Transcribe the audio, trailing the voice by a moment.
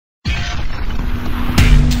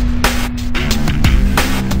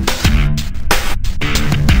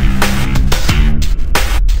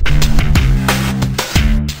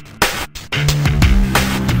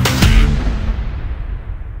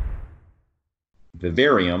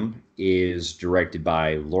Vivarium is directed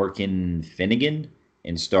by Lorcan Finnegan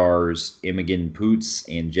and stars Imogen Poots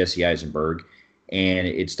and Jesse Eisenberg. And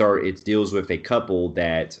it deals with a couple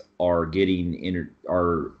that are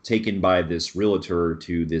taken by this realtor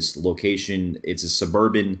to this location. It's a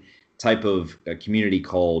suburban type of community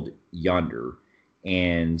called Yonder.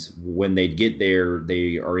 And when they get there,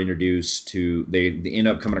 they are introduced to they end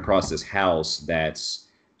up coming across this house that's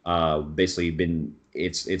basically been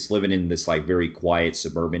it's living in this like very quiet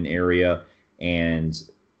suburban area. And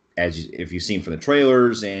if you've seen from the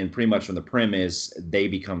trailers and pretty much from the premise, they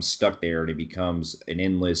become stuck there, and it becomes an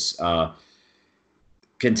endless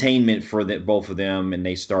containment for both of them, and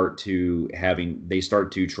they start to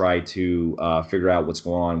try to figure out what's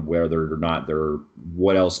going on, whether or not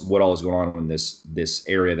what all is going on in this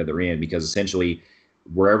area that they're in, because essentially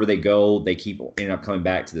wherever they go, they end up coming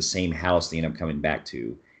back to the same house they end up coming back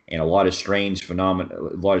to. And a lot of strange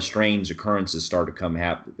occurrences start to come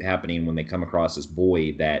happening when they come across this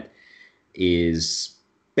boy that is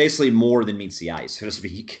basically more than meets the eye, so to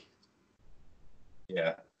speak.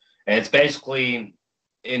 Yeah, and it's basically,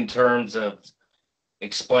 in terms of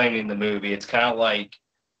explaining the movie, it's kind of like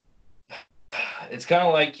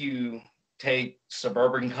you take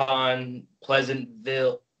suburban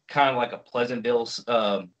Pleasantville, kind of like a Pleasantville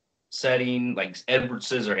setting, like Edward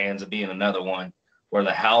Scissorhands being another one, where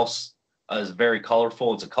the house is very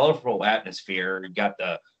colorful. It's a colorful atmosphere. You've got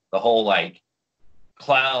the whole like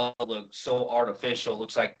cloud looks so artificial. It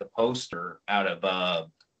looks like the poster out of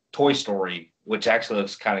Toy Story, which actually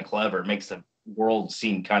looks kind of clever. It makes the world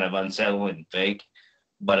seem kind of unsettling and fake.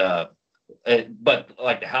 But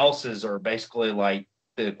like the houses are basically like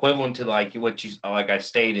the equivalent to like like I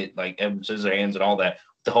stated, like Edward Scissorhands and all that,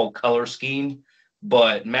 the whole color scheme.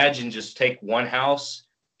 But imagine just take one house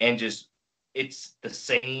and just it's the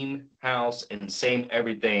same house and same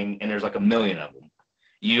everything, and there's like a million of them.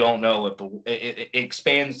 You don't know if it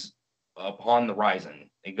expands upon the horizon.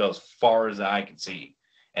 It goes far as the eye can see,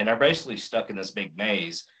 and they're basically stuck in this big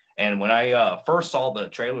maze. And when I first saw the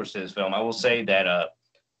trailers to this film, I will say that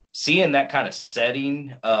seeing that kind of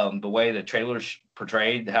setting, the way the trailers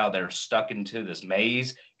portrayed how they're stuck into this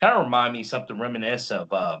maze, kind of remind me something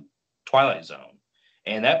reminiscent of Twilight Zone.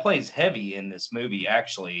 And that plays heavy in this movie,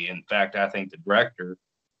 actually. In fact, I think the director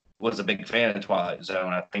was a big fan of Twilight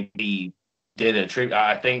Zone. I think he did a tribute.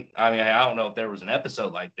 I don't know if there was an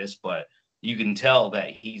episode like this, but you can tell that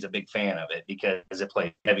he's a big fan of it because it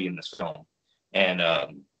played heavy in this film. And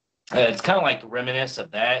it's kind of like reminiscent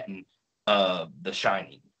of that and The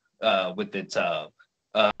Shining with its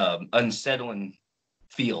unsettling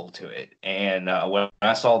feel to it. And when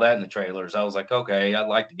I saw that in the trailers, I was like, okay, I'd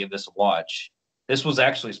like to give this a watch. This was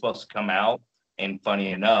actually supposed to come out, and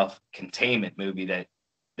funny enough, containment movie that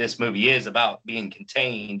this movie is about being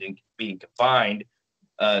contained and being confined.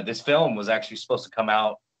 This film was actually supposed to come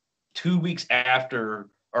out 2 weeks after,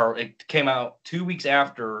 or it came out 2 weeks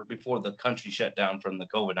after before the country shut down from the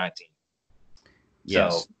COVID-19.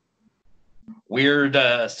 Yes. So weird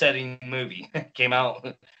setting movie. Came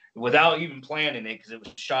out without even planning it because it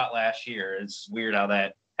was shot last year. It's weird how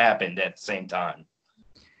that happened at the same time.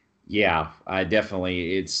 Yeah, I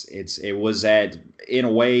definitely. It was that, in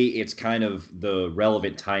a way, it's kind of the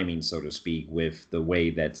relevant timing, so to speak, with the way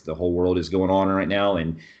that the whole world is going on right now.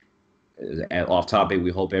 And off topic, we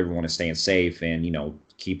hope everyone is staying safe and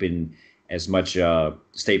keeping as much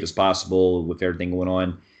safe as possible with everything going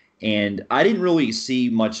on. And I didn't really see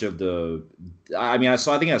much of the. I mean, I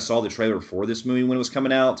think I saw the trailer for this movie when it was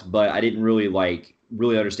coming out, but I didn't really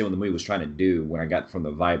understand what the movie was trying to do when I got from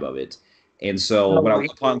the vibe of it. And so when I was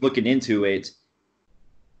upon looking into it,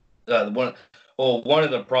 one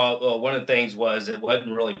of the things was it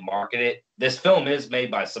wasn't really marketed. This film is made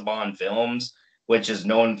by Saban Films, which is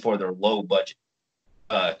known for their low budget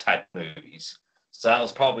type movies. So that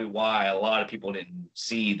was probably why a lot of people didn't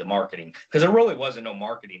see the marketing, because there really wasn't no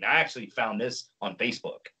marketing. I actually found this on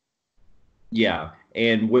Facebook. Yeah,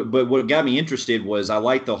 but what got me interested was I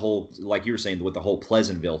like the whole, like you were saying, with the whole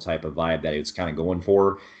Pleasantville type of vibe that it's kind of going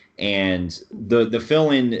for. And the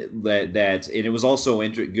fill-in that and it was also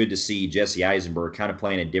good to see Jesse Eisenberg kind of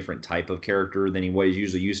playing a different type of character than he was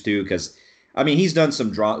usually used to, because I mean he's done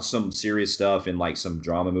some serious stuff in like some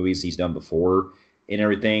drama movies he's done before and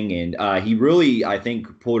everything, and he really, I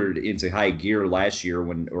think, pulled it into high gear last year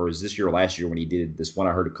was this year or last year when he did this one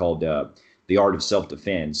I heard called The Art of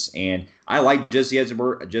Self-Defense. And I like Jesse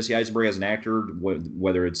Eisenberg as an actor,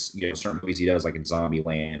 whether it's certain movies he does like in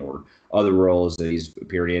Zombieland or other roles that he's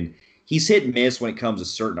appeared in. He's hit and miss when it comes to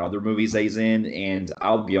certain other movies that he's in, and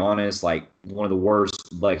I'll be honest, like one of the worst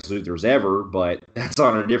Lex Luthors ever, but that's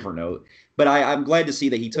on a different note. But I'm glad to see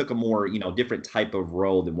that he took a more, different type of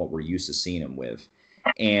role than what we're used to seeing him with.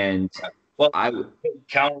 And Well, I,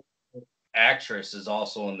 counter actress is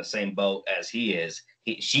also in the same boat as he is.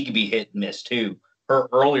 She could be hit and miss too. Her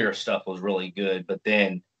earlier stuff was really good, but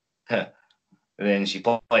then she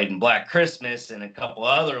played in Black Christmas and a couple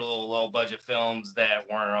other little low budget films that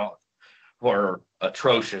were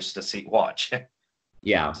atrocious to watch.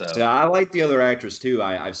 yeah, so So I like the other actress too.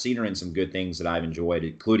 I've seen her in some good things that I've enjoyed,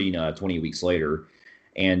 including 20 Weeks Later.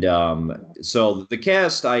 And so the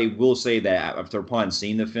cast, I will say that after upon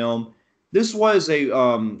seeing the film, this was a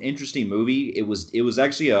interesting movie. It was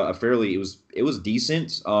actually a fairly it was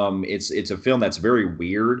decent. It's a film that's very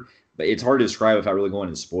weird, but it's hard to describe without really going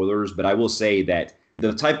into spoilers. But I will say that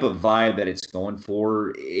the type of vibe that it's going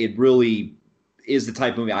for, it really is the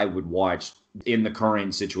type of movie I would watch in the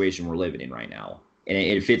current situation we're living in right now, and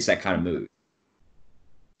it fits that kind of mood.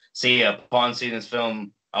 see, upon seeing this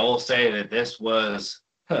film, I will say that this was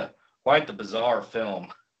quite the bizarre film.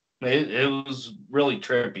 It was really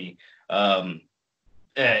trippy. Trippy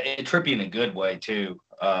in a good way too.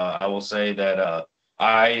 I will say that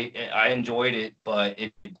I enjoyed it, but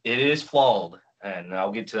it is flawed, and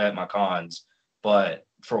I'll get to that in my cons. But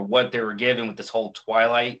for what they were given with this whole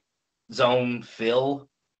Twilight Zone feel,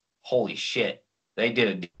 holy shit, they did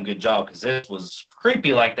a damn good job because this was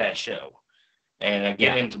creepy like that show. And I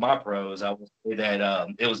get Yeah, into my pros. I will say that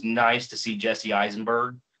it was nice to see Jesse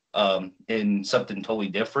Eisenberg in something totally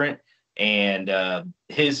different, and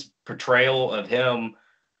his portrayal of him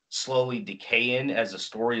slowly decaying as the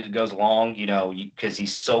story goes along. Because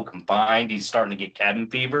he's so confined, he's starting to get cabin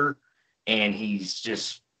fever, and he's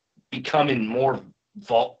just becoming more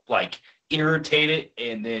like irritated,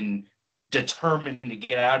 and then determined to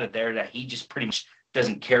get out of there. That he just pretty much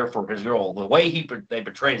doesn't care for his girl. The way they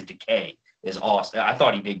portray his decay is awesome. I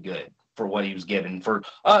thought he did good for what he was given.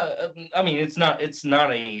 I mean, it's not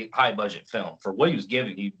a high budget film. For what he was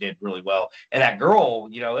given, he did really well. And that girl,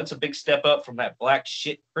 that's a big step up from that black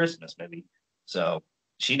shit Christmas movie. So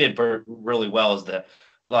she did really well as the,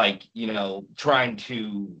 like, trying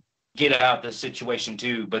to get out of the situation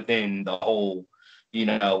too. But then the whole,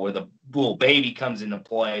 where the little baby comes into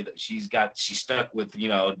play, that she's stuck with,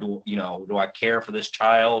 do I care for this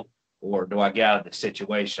child, or do I get out of the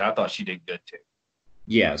situation? I thought she did good too.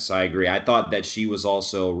 yes, I agree. I thought that she was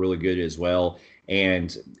also really good as well.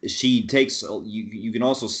 And she takes you can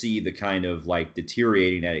also see the kind of like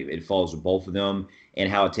deteriorating that it falls with both of them,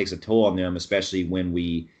 and how it takes a toll on them, especially when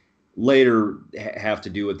we later have to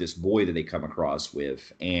do with this boy that they come across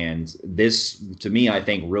with. And this, to me, I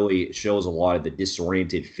think really shows a lot of the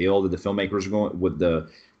disoriented feel that the filmmakers are going with that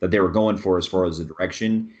they were going for as far as the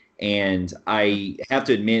direction. And I have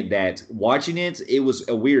to admit that watching it, it was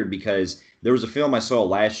a weird because there was a film I saw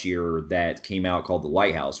last year that came out called The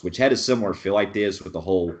Lighthouse, which had a similar feel like this with the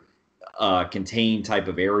whole contained type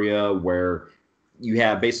of area where you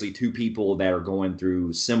have basically two people that are going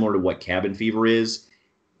through similar to what cabin fever is.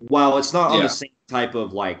 While it's not on the Yeah. same type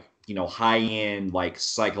of like, high end, like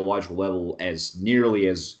psychological level as nearly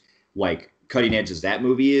as like cutting edge as that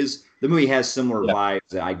movie is, the movie has similar Yeah. vibes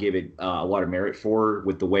that I give it a lot of merit for,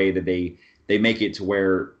 with the way that they make it to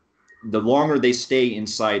where the longer they stay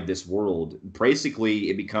inside this world, basically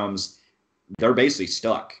it becomes they're basically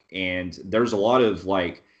stuck. And there's a lot of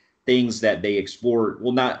like things that they explore.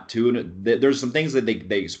 Well, not too. There's some things that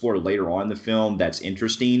they explore later on in the film that's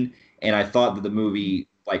interesting. And I thought that the movie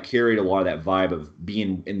like carried a lot of that vibe of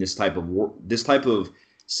being in this type of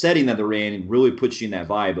setting that they're in. Really puts you in that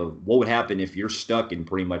vibe of what would happen if you're stuck in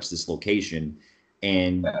pretty much this location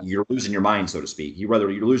and you're losing your mind, so to speak.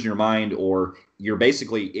 Whether you're losing your mind or you're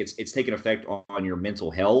basically it's taking effect on your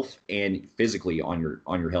mental health and physically on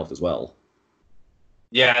your health as well.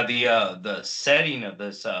 Yeah, the setting of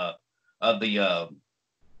this of the uh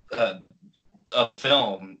of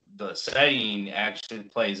film, the setting actually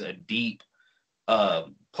plays the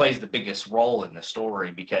biggest role in the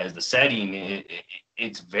story, because the setting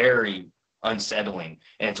it's very unsettling,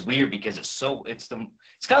 and it's weird because it's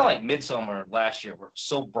kind of like Midsummer last year, where it's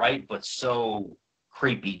so bright but so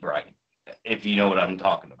creepy bright, if you know what I'm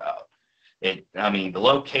talking about. I mean, the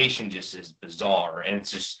location just is bizarre, and it's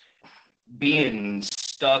just being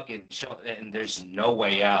stuck and there's no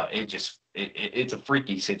way out. It's a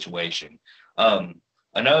freaky situation. Um,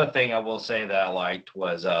 Another thing I will say that I liked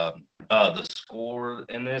was the score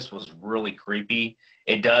in this was really creepy.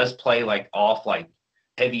 It does play like off like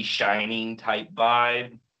heavy Shining type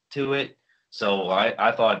vibe to it, so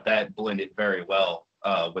I thought that blended very well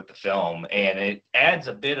with the film, and it adds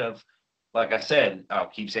a bit of, like I said, I'll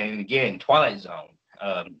keep saying it again, Twilight Zone.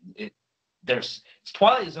 it's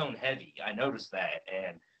Twilight Zone heavy. I noticed that,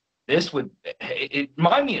 and this would it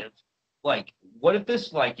remind me of like what if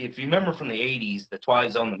this like if you remember from the '80s, the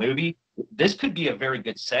Twilight Zone the movie, this could be a very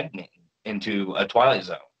good segment into a Twilight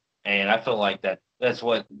Zone, and I feel like that's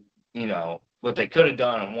what what they could have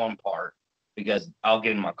done in one part because I'll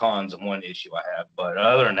get in my cons on one issue I have, but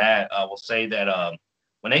other than that, I will say that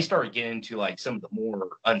when they started getting into like some of the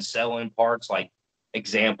more unsettling parts, like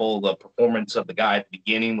example, the performance of the guy at the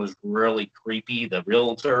beginning was really creepy, the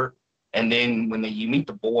realtor. And then when you meet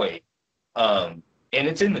the boy, and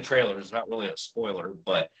it's in the trailer, it's not really a spoiler,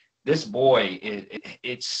 but this boy,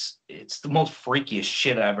 it's the most freakiest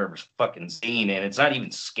shit I've ever fucking seen, and it's not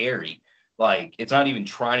even scary. Like it's not even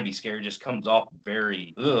trying to be scary; it just comes off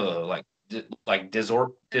very like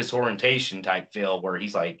disorientation type feel, where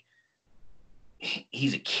he's a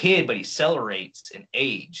kid, but he accelerates in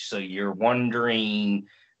age. So you're wondering,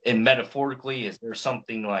 and metaphorically, is there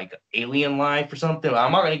something like alien life or something?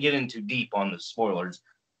 I'm not going to get into deep on the spoilers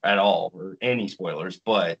at all, or any spoilers,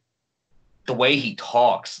 but the way he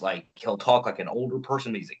talks, like he'll talk like an older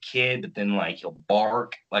person, but he's a kid, but then like he'll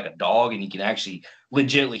bark like a dog, and you can actually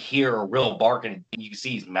legitimately hear a real bark, and you can see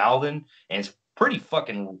he's mouthing, and it's pretty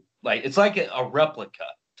fucking like it's like a replica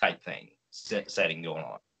type thing setting going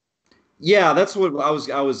on. Yeah, that's what I was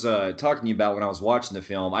talking to you about when I was watching the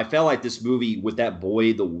film. I felt like this movie with that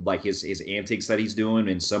boy, the like his antics that he's doing,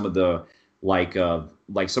 and some of the like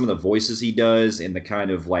some of the voices he does, and the kind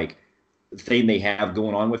of like thing they have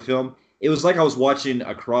going on with him. It was like I was watching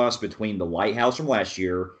a cross between The Lighthouse from last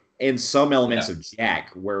year and some elements Yeah. of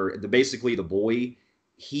Jack, where basically the boy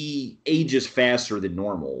he ages faster than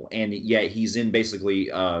normal, and yet he's in basically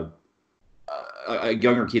a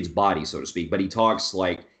younger kid's body, so to speak. But he talks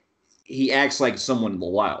like he acts like someone a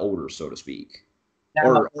lot older, so to speak,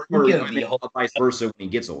 Now, or vice versa when he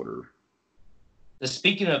gets older.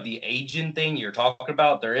 speaking of the aging thing you're talking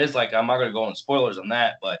about, there is like I'm not going to go on spoilers on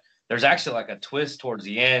that, but there's actually like a twist towards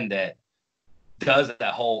the end that does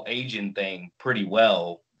that whole aging thing pretty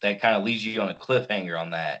well. That kind of leaves you on a cliffhanger on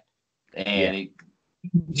that, Yeah, and it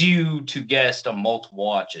leads you to guess on multiple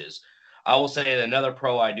watches. I will say that another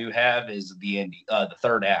pro I do have is the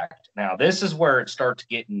third act. Now this is where it starts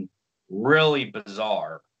getting really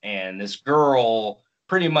bizarre, and this girl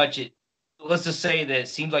pretty much let's just say that it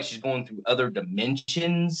seems like she's going through other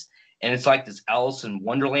dimensions, and it's like this Alice in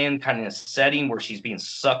Wonderland kind of setting where she's being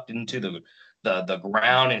sucked into the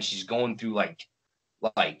ground, and she's going through like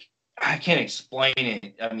I can't explain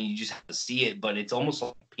it. I mean, you just have to see it, but it's almost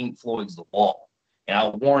like Pink Floyd's The Wall. And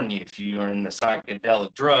I'll warn you, if you're in the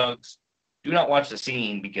psychedelic drugs, do not watch the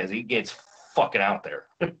scene because it gets fucking out there.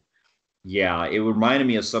 yeah, it reminded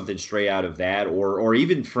me of something straight out of that, or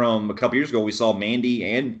even from a couple years ago, we saw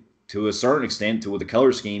Mandy, and to a certain extent, to with the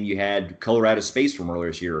color scheme, you had Color Out of Space from earlier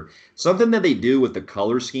this year. Something that they do with the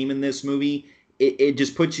color scheme in this movie, it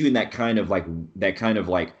just puts you in that kind of like not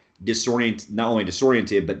only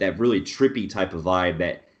disoriented, but that really trippy type of vibe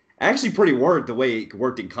that actually pretty worked the way it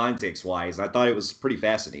worked in context wise. I thought it was pretty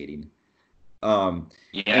fascinating. Um,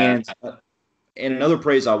 Yeah, and and another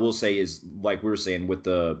praise I will say is like we were saying with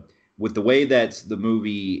the way that the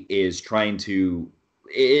movie is trying to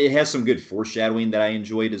it has some good foreshadowing that I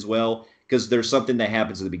enjoyed as well because there's something that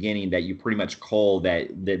happens at the beginning that you pretty much call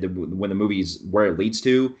when the movie's where it leads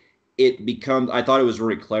to it becomes I thought it was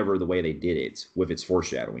very clever the way they did it with its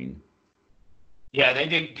foreshadowing. yeah, they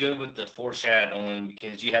did good with the foreshadowing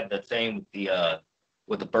because you had the thing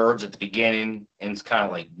with the birds at the beginning, and it's kind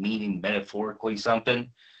of like meaning metaphorically something.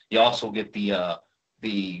 You also get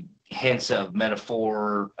the hints of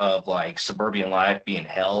metaphor of like suburban life being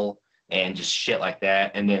hell and just shit like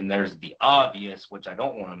that. And then there's the obvious, which I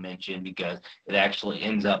don't want to mention because it actually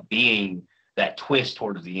ends up being that twist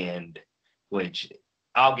towards the end, which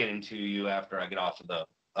I'll get into you after I get off of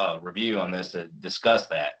the review on this to discuss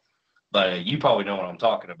that. But you probably know what I'm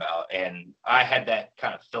talking about. And I had that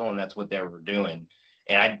kind of feeling that's what they were doing.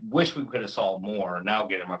 And I wish we could have saw more. And I'll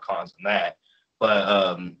get in my cons on that.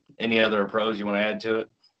 But any other pros you want to add to it?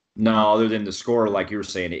 No, other than the score, like you were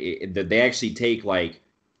saying, that they actually take like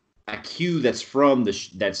a cue that's from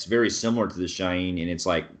that's very similar to The Shining, and it's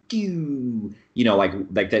like cue,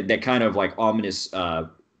 like that kind of like ominous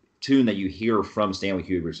tune that you hear from Stanley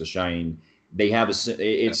Kubrick's The Shining. They have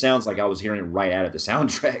it sounds like I was hearing it right out of the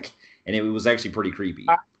soundtrack, and it was actually pretty creepy.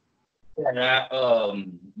 Yeah,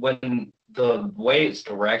 when the way it's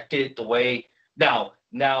directed, the way now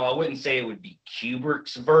I wouldn't say it would be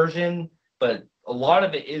Kubrick's version, but a lot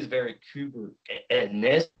of it is very Kubrick in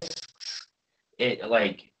this it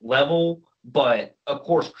like level. But of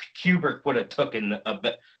course, Kubrick would have taken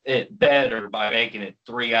it better by making it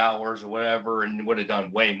 3 hours or whatever, and would have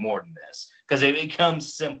done way more than this because it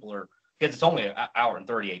becomes simpler because it's only an hour and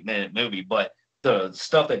 38-minute movie. But the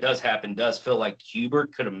stuff that does happen does feel like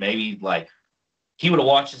Kubrick could have maybe like he would have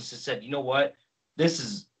watched this and said, you know what,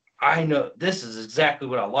 I know this is exactly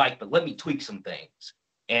what I like, but let me tweak some things.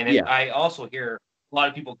 And Yeah, I also hear a lot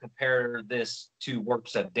of people compare this to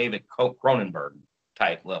works of David Cronenberg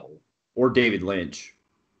type level. or David Lynch.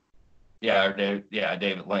 Yeah,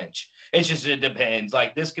 David Lynch. It's just it depends.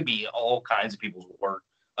 Like this could be all kinds of people's work.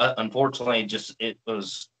 Unfortunately, just it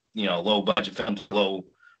was low budget film, low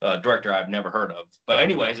director I've never heard of. But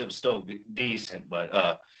anyways, it was still decent.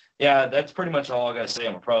 But yeah, that's pretty much all I got to say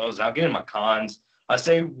on my pros. I'll get in my cons. I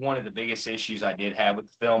say one of the biggest issues I did have with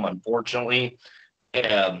the film, unfortunately.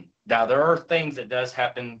 Now there are things that does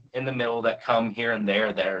happen in the middle that come here and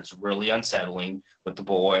there that is really unsettling with the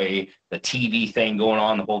boy, the TV thing going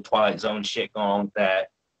on, the whole Twilight Zone shit going on with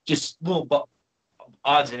that. Just little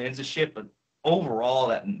odds and ends of shit, but overall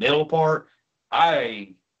that middle part,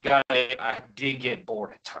 I did get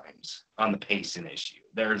bored at times on the pacing issue.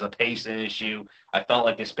 There's a pacing issue. I felt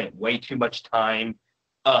like they spent way too much time.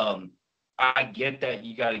 I get that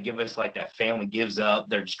you got to give us like that family gives up.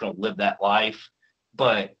 They're just going to live that life.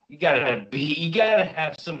 But you gotta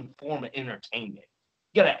have some form of entertainment.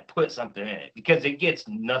 You gotta put something in it because it gets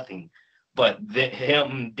nothing but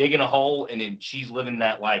him digging a hole and then she's living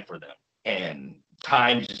that life for them, and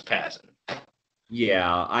time's just passing.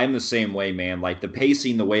 Yeah, I'm the same way, man. Like the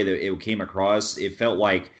pacing, the way that it came across, it felt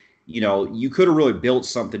like, you could have really built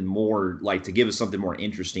something more, like to give us something more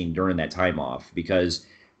interesting during that time off. Because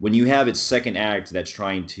when you have its second act that's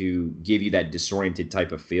trying to give you that disoriented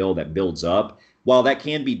type of feel that builds up, while that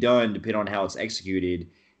can be done depending on how it's executed,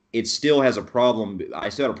 it still has a problem. I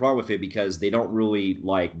still had a problem with it because they don't really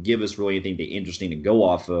like give us really anything interesting to go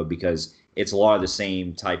off of because it's a lot of the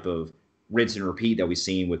same type of rinse and repeat that we've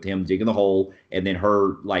seen with him digging the hole and then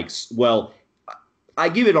her like, well, I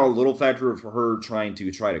give it a little factor of her trying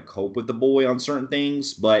to cope with the boy on certain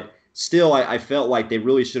things, but still I felt like they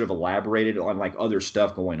really should have elaborated on like other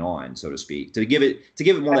stuff going on, so to speak, to give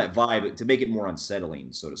it more that vibe, to make it more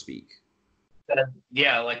unsettling, so to speak.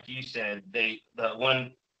 Yeah, like you said, the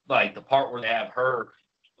part where they have her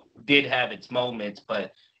did have its moments,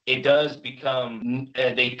 but it does become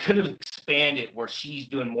they could have expanded where she's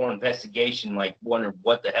doing more investigation, like wondering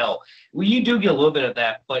what the hell. Well, you do get a little bit of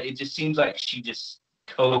that, but it just seems like she just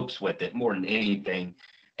copes with it more than anything,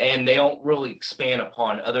 and they don't really expand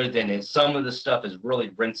upon other than it. Some of the stuff is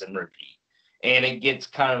really rinse and repeat, and it gets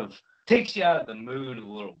kind of takes you out of the mood a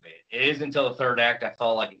little bit. It is until the third act I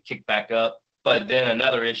felt like it kicked back up. But then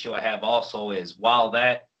another issue I have also is while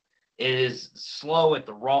that is slow at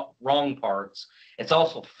the wrong parts, it's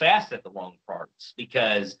also fast at the wrong parts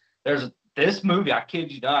because there's this movie, I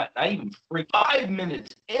kid you not even 5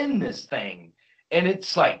 minutes in this thing, and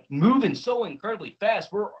it's like moving so incredibly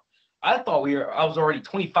fast. I was already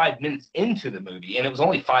 25 minutes into the movie, and it was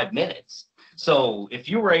only 5 minutes. So if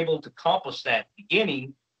you were able to accomplish that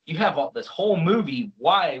beginning, you have this whole movie.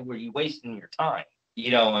 Why were you wasting your time?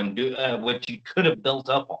 And do what you could have built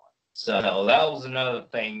up on. So that was another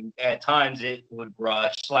thing. At times it would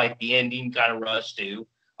rush, like the ending kind of rushed too.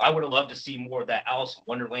 I would have loved to see more of that Alice in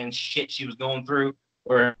Wonderland shit she was going through,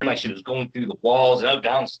 where like she was going through the walls and up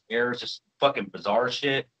downstairs, just fucking bizarre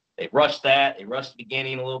shit. They rushed that. They rushed the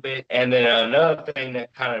beginning a little bit. And then another thing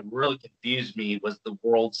that kind of really confused me was the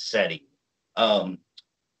world setting. I'm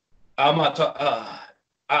not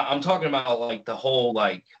I'm talking about like the whole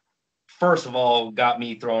like. First of all, got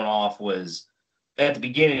me thrown off was at the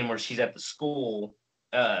beginning where she's at the school.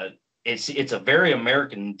 It's a very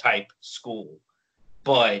American type school,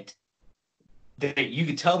 but you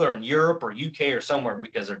could tell they're in Europe or UK or somewhere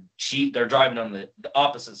because they're driving on the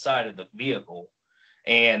opposite side of the vehicle,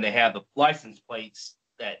 and they have the license plates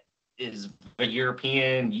that is a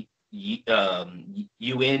European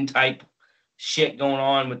UN type shit going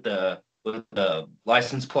on with the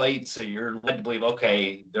license plates. So you're led to believe,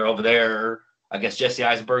 okay, they're over there. I guess Jesse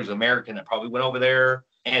Eisenberg's American that probably went over there.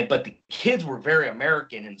 But the kids were very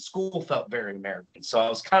American and the school felt very American. So I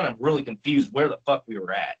was kind of really confused where the fuck we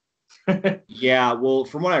were at. Yeah, well,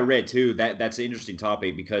 from what I read too, that's an interesting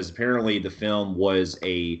topic because apparently the film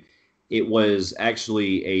it was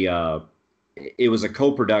a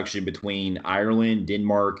co-production between Ireland,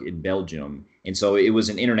 Denmark, and Belgium. And so it was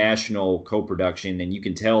an international co-production, and you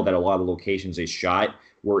can tell that a lot of the locations they shot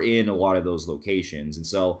were in a lot of those locations. And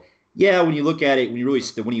so, yeah, when you look at it, when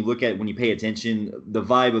you pay attention, the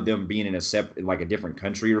vibe of them being in like a different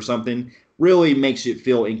country or something really makes it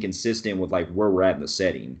feel inconsistent with like where we're at in the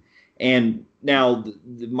setting. And now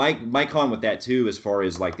my con with that too, as far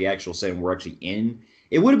as like the actual setting we're actually in,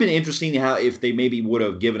 it would have been interesting how if they maybe would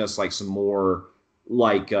have given us like some more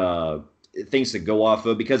like things to go off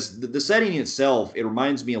of, because the setting itself, it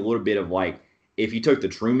reminds me a little bit of like if you took the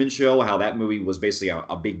Truman Show, how that movie was basically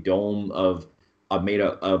a big dome of made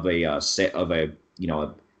up of a set of a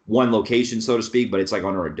one location, so to speak, but it's like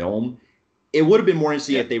under a dome. It would have been more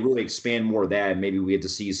interesting Yeah. if they really expand more of that, and maybe we get to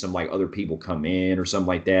see some like other people come in or something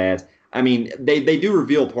like that. I mean, they do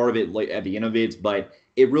reveal part of it like at the end of it, but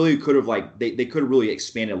it really could have like they could have really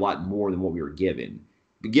expanded a lot more than what we were given.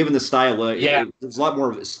 But given the style, Yeah, there's a lot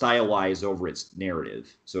more stylized over its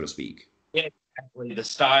narrative, so to speak. yeah, exactly. The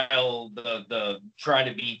style, the trying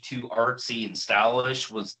to be too artsy and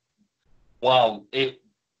stylish was while it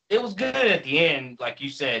was good at the end, like you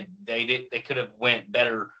said, they could have went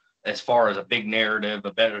better as far as a big narrative,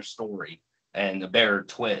 a better story, and a better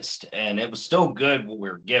twist. And it was still good what we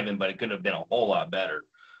were given, but it could have been a whole lot better.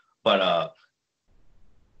 But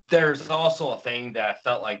there's also a thing that I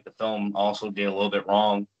felt like the film also did a little bit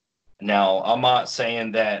wrong. Now, I'm not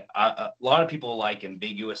saying that a lot of people like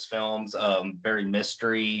ambiguous films, very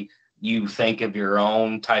mystery, you think of your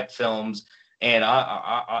own type films. And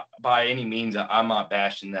by any means, I'm not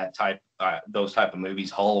bashing that those type of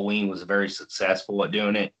movies. Halloween was very successful at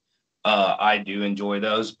doing it. I do enjoy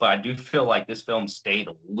those, but I do feel like this film stayed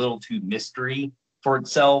a little too mystery for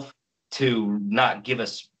itself to not give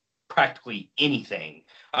us practically anything.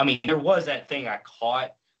 I mean, there was that thing I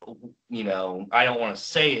caught, I don't want to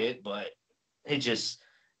say it, but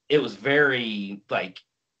it was very like,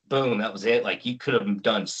 boom, that was it. Like, you could have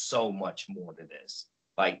done so much more to this.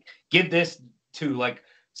 Like, give this to like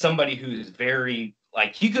somebody who's very,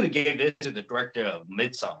 like, you could have gave this to the director of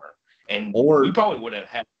Midsummer, and we Or probably would have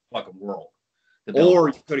had a fucking world to build Or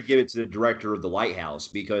you off. could have given it to the director of The Lighthouse,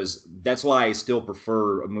 because that's why I still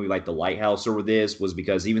prefer a movie like The Lighthouse over this, was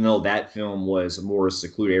because even though that film was a more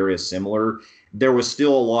secluded area similar, there was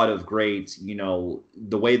still a lot of great,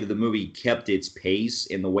 the way that the movie kept its pace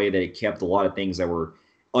and the way that it kept a lot of things that were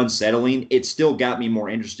unsettling. It still got me more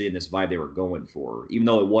interested in this vibe they were going for, even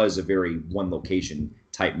though it was a very one location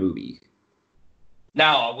type movie.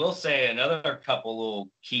 Now, I will say another couple little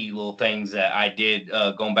key little things that I did,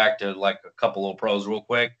 going back to like a couple little pros real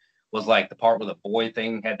quick, was like the part where the boy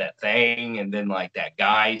thing had that thing, and then like that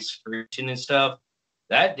guy screeching and stuff.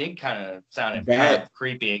 That did kind of sounded kind That of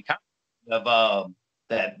creepy. It kind of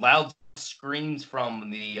that loud screams from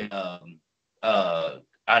the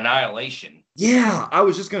Annihilation. Yeah, I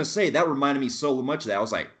was just gonna say that reminded me so much of that. I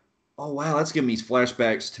was like, oh wow, that's giving me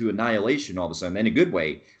flashbacks to Annihilation all of a sudden, in a good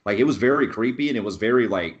way. Like it was very creepy and it was very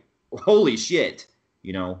like, holy shit,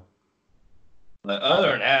 you know. But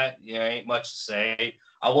other than that, ain't much to say.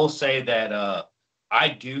 I will say that I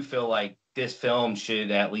do feel like this film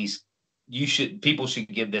should at least people should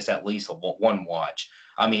give this at least one watch.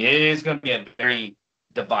 I mean, it is going to be a very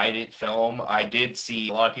divided film. I did see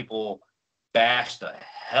a lot of people bash the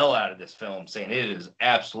hell out of this film, saying it is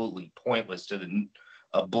absolutely pointless to the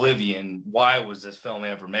oblivion. Why was this film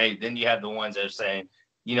ever made? Then you have the ones that are saying,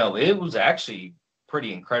 it was actually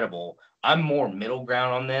pretty incredible. I'm more middle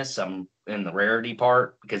ground on this. I'm in the rarity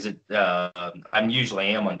part because I'm usually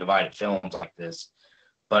am on divided films like this.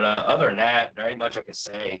 But other than that, there ain't much I can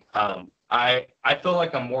say. I feel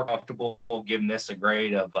like I'm more comfortable giving this a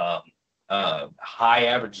grade of high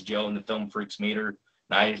average Joe in the film freaks meter.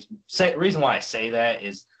 And the reason why I say that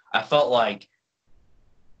is I felt like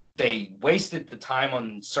they wasted the time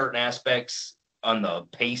on certain aspects on the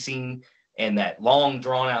pacing and that long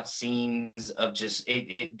drawn out scenes of just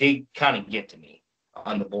it did kind of get to me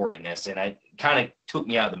on the boringness, and it kind of took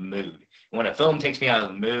me out of the mood. When a film takes me out of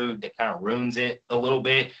the mood, that kind of ruins it a little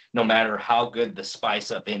bit, no matter how good the spice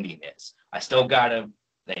up ending is. I still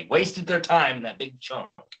they wasted their time in that big chunk,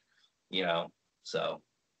 so.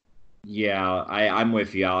 Yeah, I'm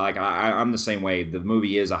with you. Like I'm the same way. The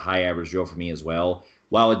movie is a high average Joe for me as well.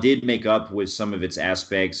 While it did make up with some of its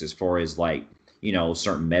aspects as far as like,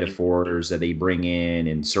 certain metaphors that they bring in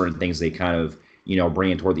and certain things they kind of, bring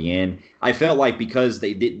in toward the end. I felt like because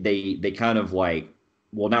they kind of like,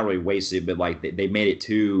 well, not really wasted, but like they made it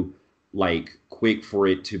too like quick for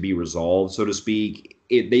it to be resolved, so to speak.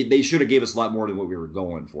 They should have gave us a lot more than what we were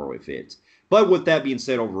going for with it. But with that being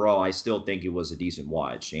said, overall, I still think it was a decent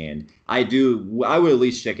watch, and I would at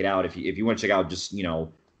least check it out if you want to check out just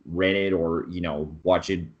rent it or watch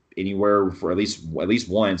it anywhere for at least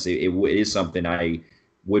once. It is something I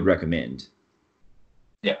would recommend.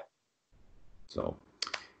 Yeah. So,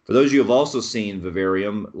 for those of you who have also seen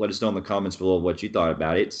Vivarium, let us know in the comments below what you thought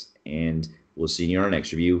about it, and we'll see you in our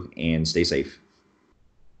next review. And stay safe.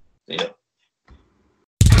 Yeah.